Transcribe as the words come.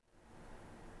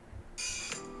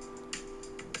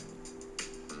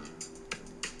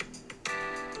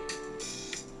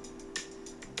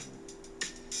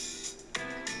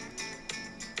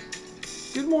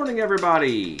morning,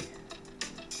 everybody,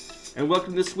 and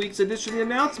welcome to this week's edition of the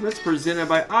announcements presented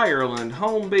by Ireland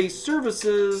Home-Based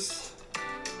Services.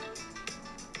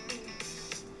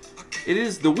 It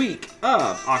is the week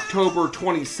of October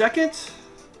 22nd,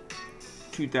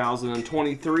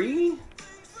 2023.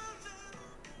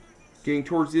 Getting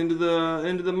towards the end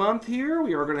of the month here,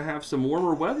 we are going to have some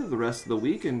warmer weather the rest of the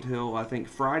week until I think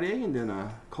Friday, and then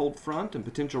a cold front and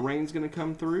potential rain is going to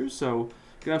come through. So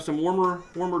going to have some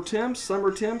warmer temps,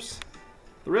 summer temps,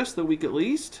 the rest of the week at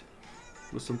least,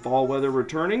 with some fall weather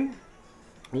returning.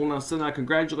 I want to send out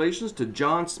congratulations to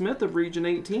John Smith of Region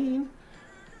 18.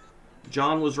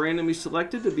 John was randomly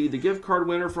selected to be the gift card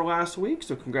winner for last week,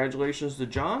 so congratulations to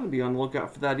John. Be on the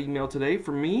lookout for that email today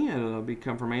from me, and it'll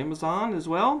come from Amazon as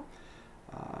well.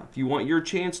 If you want your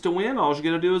chance to win, all you're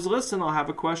going to do is listen. I'll have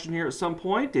a question here at some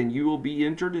point, and you will be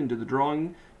entered into the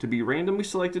drawing to be randomly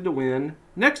selected to win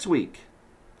next week.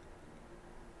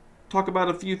 Talk about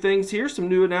a few things here, some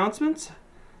new announcements.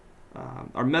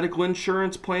 Our medical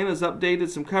insurance plan has updated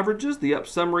some coverages. The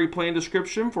summary plan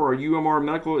description for our UMR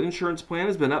medical insurance plan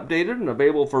has been updated and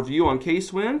available for view on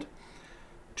Casewind.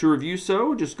 To review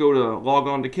just log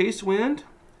on to Casewind,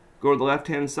 go to the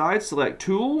left-hand side, select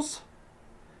Tools,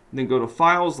 and then go to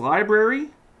Files Library,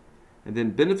 and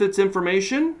then Benefits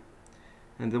Information.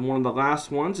 And then one of the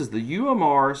last ones is the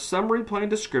UMR Summary Plan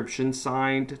Description,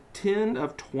 signed 10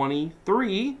 of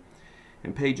 23.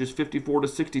 And pages 54 to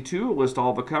 62 will list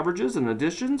all the coverages and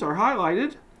additions are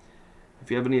highlighted.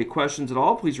 If you have any questions at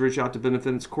all, please reach out to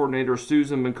Benefits Coordinator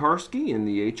Susan Minkarski in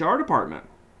the HR department.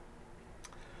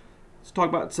 Let's talk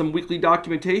about some weekly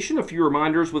documentation. A few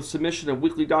reminders with submission of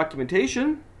weekly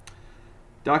documentation.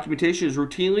 Documentation is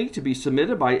routinely to be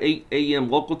submitted by 8 a.m.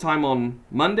 local time on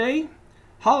Monday.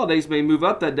 Holidays may move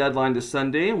up that deadline to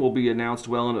Sunday and will be announced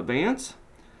well in advance.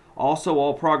 Also,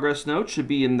 all progress notes should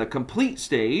be in the complete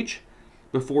stage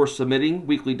before submitting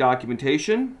weekly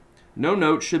documentation. No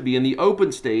notes should be in the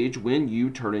open stage when you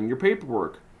turn in your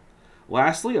paperwork.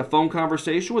 Lastly, a phone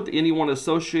conversation with anyone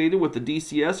associated with the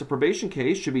DCS or probation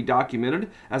case should be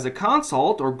documented as a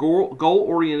consult or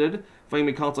goal-oriented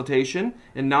family consultation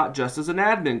and not just as an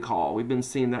admin call. We've been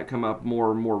seeing that come up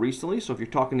more and more recently. So if you're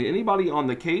talking to anybody on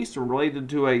the case or related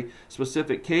to a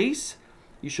specific case,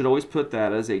 you should always put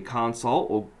that as a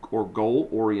consult or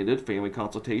goal-oriented family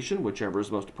consultation, whichever is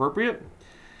most appropriate.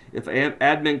 If an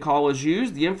admin call is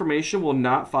used, the information will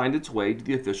not find its way to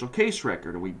the official case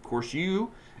record. And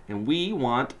we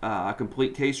want a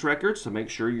complete case record, so make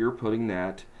sure you're putting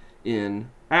that in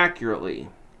accurately.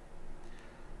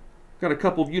 Got a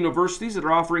couple of universities that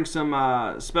are offering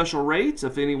some special rates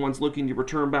if anyone's looking to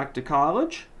return back to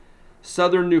college.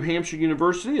 Southern New Hampshire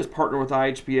University has partnered with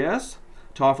IHBS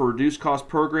to offer reduced cost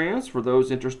programs for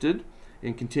those interested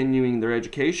in continuing their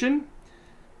education.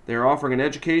 They're offering an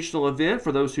educational event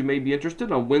for those who may be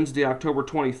interested on Wednesday, October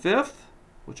 25th,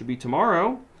 which will be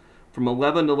tomorrow, from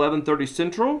 11 to 11:30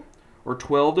 Central or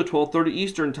 12 to 12:30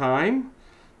 Eastern Time.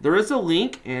 There is a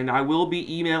link, and I will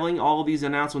be emailing all of these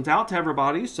announcements out to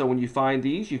everybody, so when you find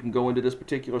these, you can go into this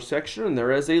particular section, and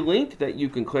there is a link that you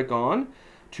can click on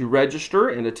to register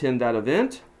and attend that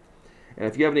event. And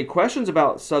if you have any questions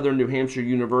about Southern New Hampshire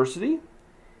University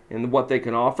and what they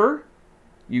can offer,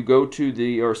 you go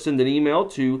to or send an email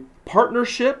to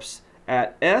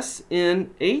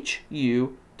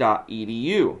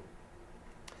partnerships@snhu.edu.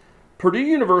 Purdue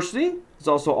University is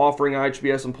also offering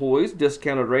IHBS employees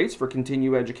discounted rates for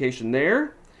continuing education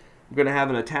there. I'm going to have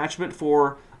an attachment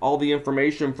for all the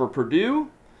information for Purdue.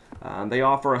 They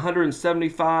offer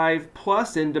 175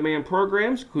 plus in-demand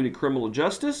programs, including criminal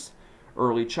justice,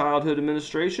 early childhood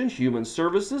administration, human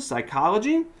services,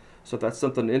 psychology. So if that's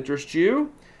something that interests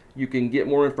you, you can get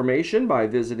more information by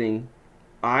visiting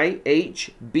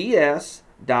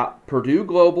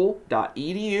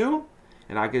ihbs.purdueglobal.edu.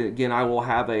 And I will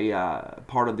have a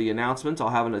part of the announcements.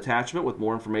 I'll have an attachment with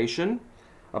more information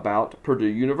about Purdue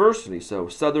University. So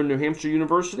Southern New Hampshire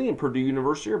University and Purdue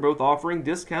University are both offering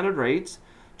discounted rates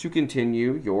to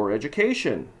continue your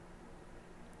education.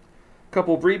 A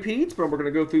couple of repeats, but we're going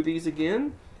to go through these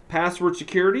again. Password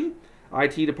security.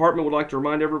 IT department would like to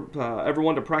remind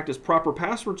everyone to practice proper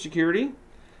password security.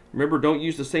 Remember, don't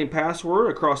use the same password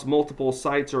across multiple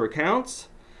sites or accounts.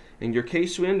 And your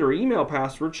Casewind or email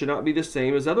password should not be the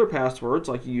same as other passwords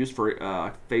like you use for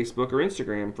Facebook or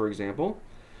Instagram, for example.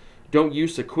 Don't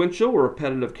use sequential or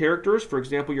repetitive characters. For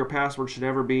example, your password should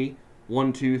never be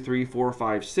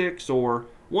 123456 or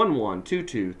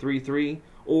 112233,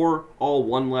 or all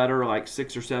one letter like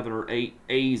 6 or 7 or 8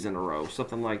 A's in a row,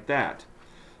 something like that.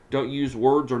 Don't use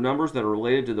words or numbers that are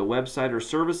related to the website or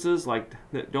services.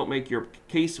 Don't make your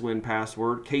Casewind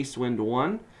password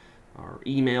Casewind1. or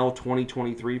email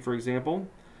 2023, for example.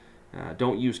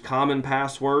 Don't use common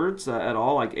passwords at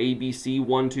all, like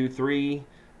ABC123,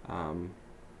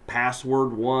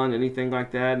 password 1, anything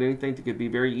like that, anything that could be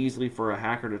very easily for a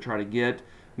hacker to try to get.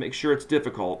 Make sure it's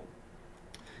difficult.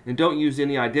 And don't use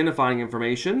any identifying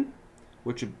information,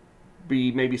 which would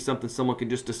be maybe something someone can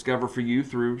just discover for you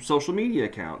through social media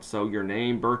accounts. So your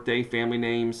name, birthday, family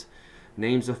names,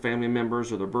 names of family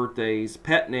members or their birthdays,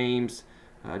 pet names.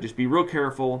 Just be real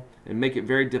careful and make it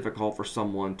very difficult for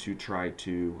someone to try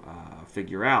to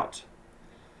figure out.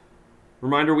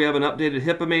 Reminder, we have an updated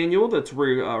HIPAA manual that's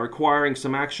requiring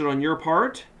some action on your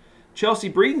part.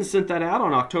 Chelsea Breeden sent that out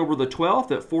on October the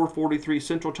 12th at 4:43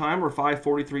 Central Time or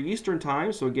 5:43 Eastern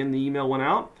Time. So again, the email went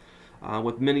out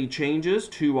with many changes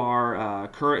to our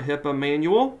current HIPAA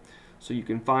manual. So you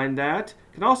can find that.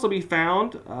 It can also be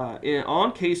found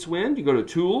on Casewind. You go to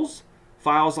Tools,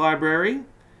 Files Library,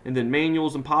 and then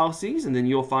Manuals and Policies, and then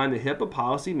you'll find the HIPAA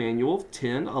Policy Manual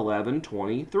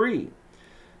 10.11.23.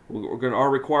 Are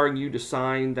requiring you to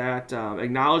sign that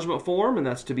acknowledgement form, and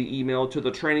that's to be emailed to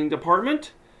the training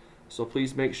department. So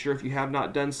please make sure, if you have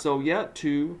not done so yet,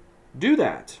 to do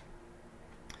that.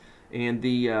 And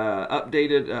the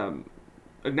updated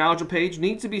acknowledgement page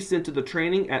needs to be sent to the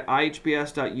training at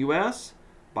ihps.us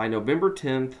by November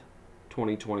 10th,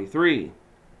 2023.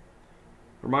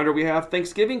 Reminder, we have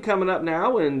Thanksgiving coming up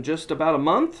now in just about a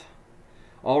month.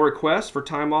 All requests for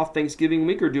time off Thanksgiving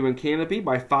week are due in Canopy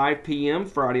by 5 p.m.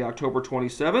 Friday, October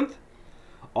 27th.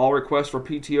 All requests for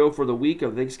PTO for the week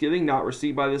of Thanksgiving not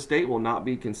received by this date will not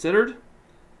be considered.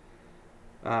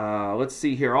 Let's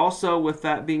see here. Also, with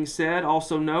that being said,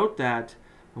 also note that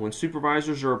when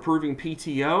supervisors are approving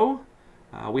PTO,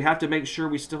 we have to make sure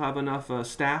we still have enough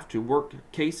staff to work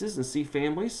cases and see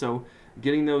families. So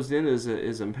getting those in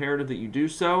is imperative that you do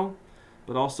so.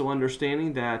 But also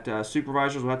understanding that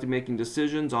supervisors will have to be making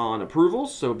decisions on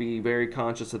approvals, so be very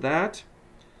conscious of that.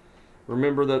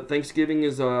 Remember that Thanksgiving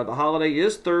is the holiday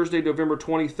is Thursday, November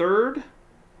 23rd,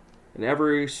 and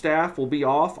every staff will be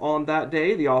off on that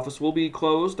day. The office will be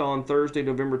closed on Thursday,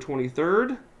 November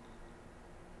 23rd.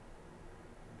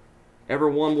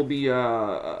 Everyone will be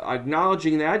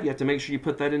acknowledging that. You have to make sure you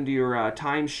put that into your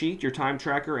time sheet, your time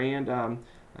tracker, and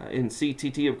in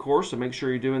CTT, of course, so make sure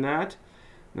you're doing that.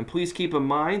 And please keep in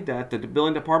mind that the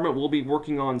billing department will be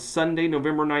working on Sunday,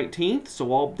 November 19th,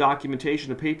 so all documentation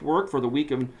and paperwork for the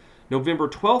week of November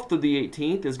 12th to the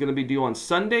 18th is going to be due on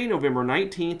Sunday, November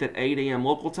 19th at 8 a.m.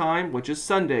 local time, which is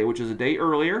Sunday, which is a day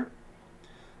earlier.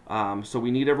 So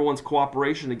we need everyone's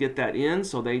cooperation to get that in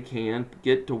so they can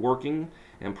get to working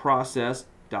and process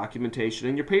documentation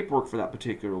and your paperwork for that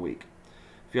particular week.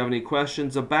 If you have any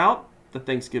questions about the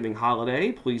Thanksgiving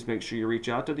holiday, please make sure you reach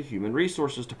out to the Human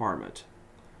Resources Department.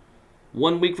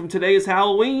 1 week from today is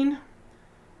Halloween.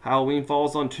 Halloween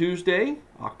falls on Tuesday,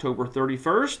 October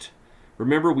 31st.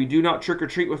 Remember, we do not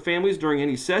trick-or-treat with families during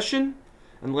any session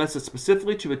unless it's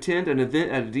specifically to attend an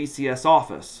event at a DCS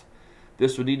office.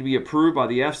 This would need to be approved by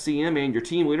the FCM and your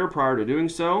team leader prior to doing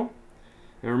so.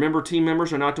 And remember, team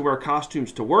members are not to wear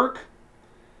costumes to work.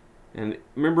 And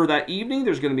remember, that evening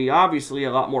there's going to be obviously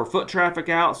a lot more foot traffic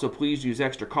out, so please use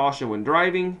extra caution when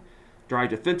driving.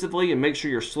 Drive defensively and make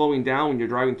sure you're slowing down when you're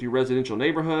driving through residential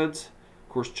neighborhoods. Of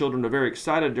course, children are very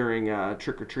excited during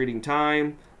trick-or-treating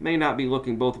time. May not be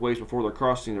looking both ways before they're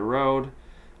crossing the road.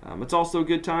 It's also a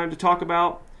good time to talk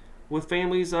about with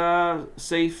families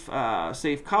safe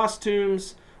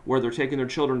costumes, where they're taking their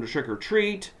children to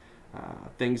trick-or-treat,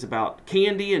 things about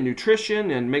candy and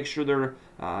nutrition, and make sure they're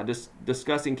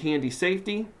discussing candy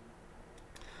safety.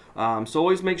 So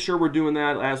always make sure we're doing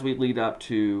that as we lead up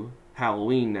to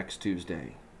Halloween next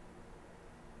Tuesday.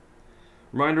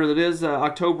 Reminder that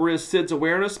October is SIDS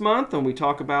Awareness Month, and we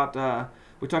talk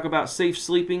about safe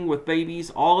sleeping with babies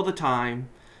all of the time.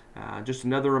 Just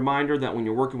another reminder that when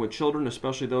you're working with children,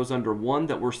 especially those under 1,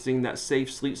 that we're seeing that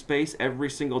safe sleep space every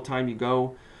single time you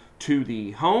go to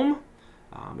the home.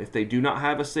 If they do not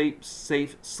have a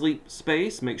safe sleep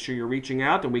space, make sure you're reaching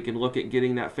out, and we can look at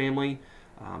getting that family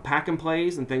pack and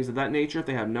plays and things of that nature if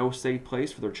they have no safe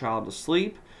place for their child to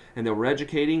sleep. And then we're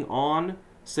educating on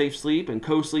safe sleep and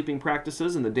co-sleeping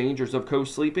practices and the dangers of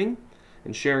co-sleeping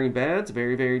and sharing beds.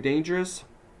 Very, very dangerous.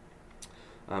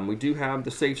 We do have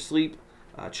the safe sleep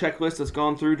checklist that's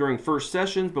gone through during first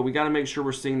sessions, but we got to make sure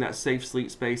we're seeing that safe sleep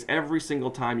space every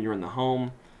single time you're in the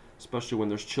home, especially when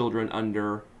there's children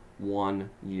under 1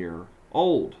 year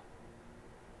old.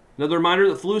 Another reminder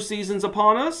that flu season's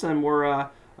upon us, and we're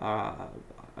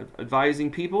advising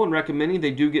people and recommending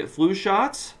they do get flu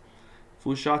shots.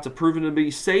 Flu shots have proven to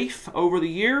be safe over the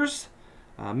years.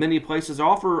 Many places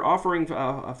offering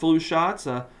flu shots.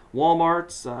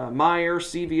 Walmart's, Meijer,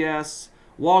 CVS,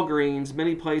 Walgreens,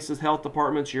 many places, health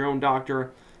departments, your own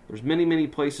doctor. There's many, many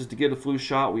places to get a flu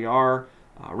shot. We are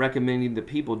recommending that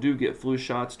people do get flu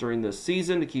shots during this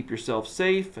season to keep yourself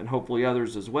safe and hopefully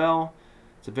others as well.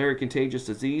 It's a very contagious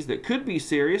disease that could be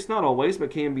serious, not always, but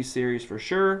can be serious for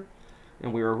sure.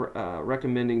 And we are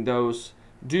recommending those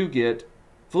do get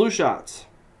flu shots.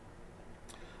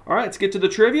 All right, let's get to the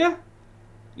trivia.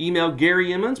 Email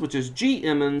Gary Emmons, which is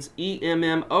G-Emmons,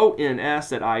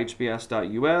 E-M-M-O-N-S at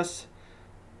ihbs.us.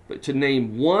 But to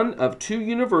name one of 2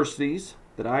 universities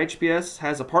that IHBS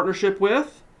has a partnership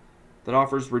with that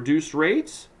offers reduced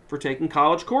rates for taking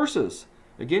college courses.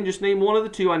 Again, just name one of the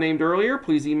 2 I named earlier.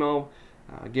 Please email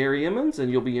Gary Emmons,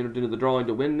 and you'll be entered into the drawing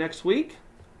to win next week.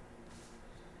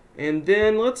 And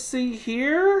then let's see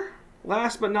here.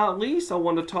 Last but not least, I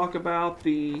want to talk about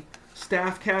the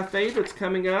Staff Cafe that's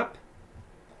coming up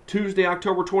Tuesday,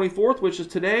 October 24th, which is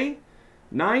today,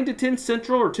 9 to 10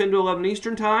 Central or 10 to 11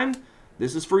 Eastern Time.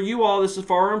 This is for you all. This is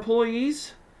for our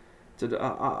employees. It's an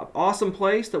awesome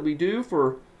place that we do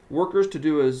for workers to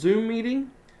do a Zoom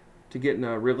meeting to get in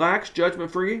a relaxed,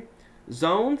 judgment-free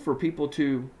zone for people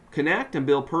to connect and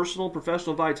build personal and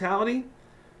professional vitality.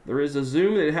 There is a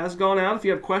Zoom that has gone out. If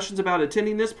you have questions about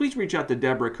attending this, please reach out to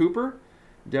Deborah Cooper.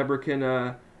 Deborah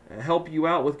can help you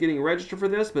out with getting registered for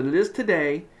this, but it is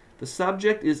today. The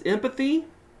subject is empathy.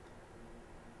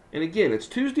 And again, it's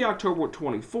Tuesday, October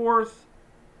 24th.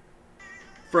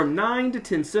 From 9 to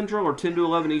 10 Central or 10 to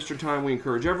 11 Eastern Time, we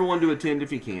encourage everyone to attend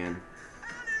if you can.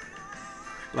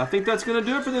 But I think that's going to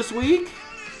do it for this week.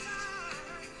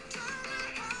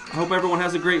 I hope everyone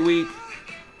has a great week.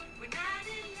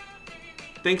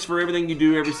 Thanks for everything you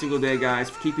do every single day, guys,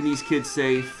 for keeping these kids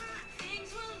safe,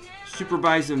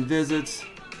 supervising visits,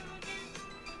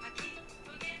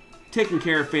 taking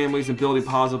care of families, and building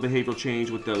positive behavioral change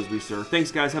with those we serve.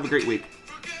 Thanks, guys. Have a great week.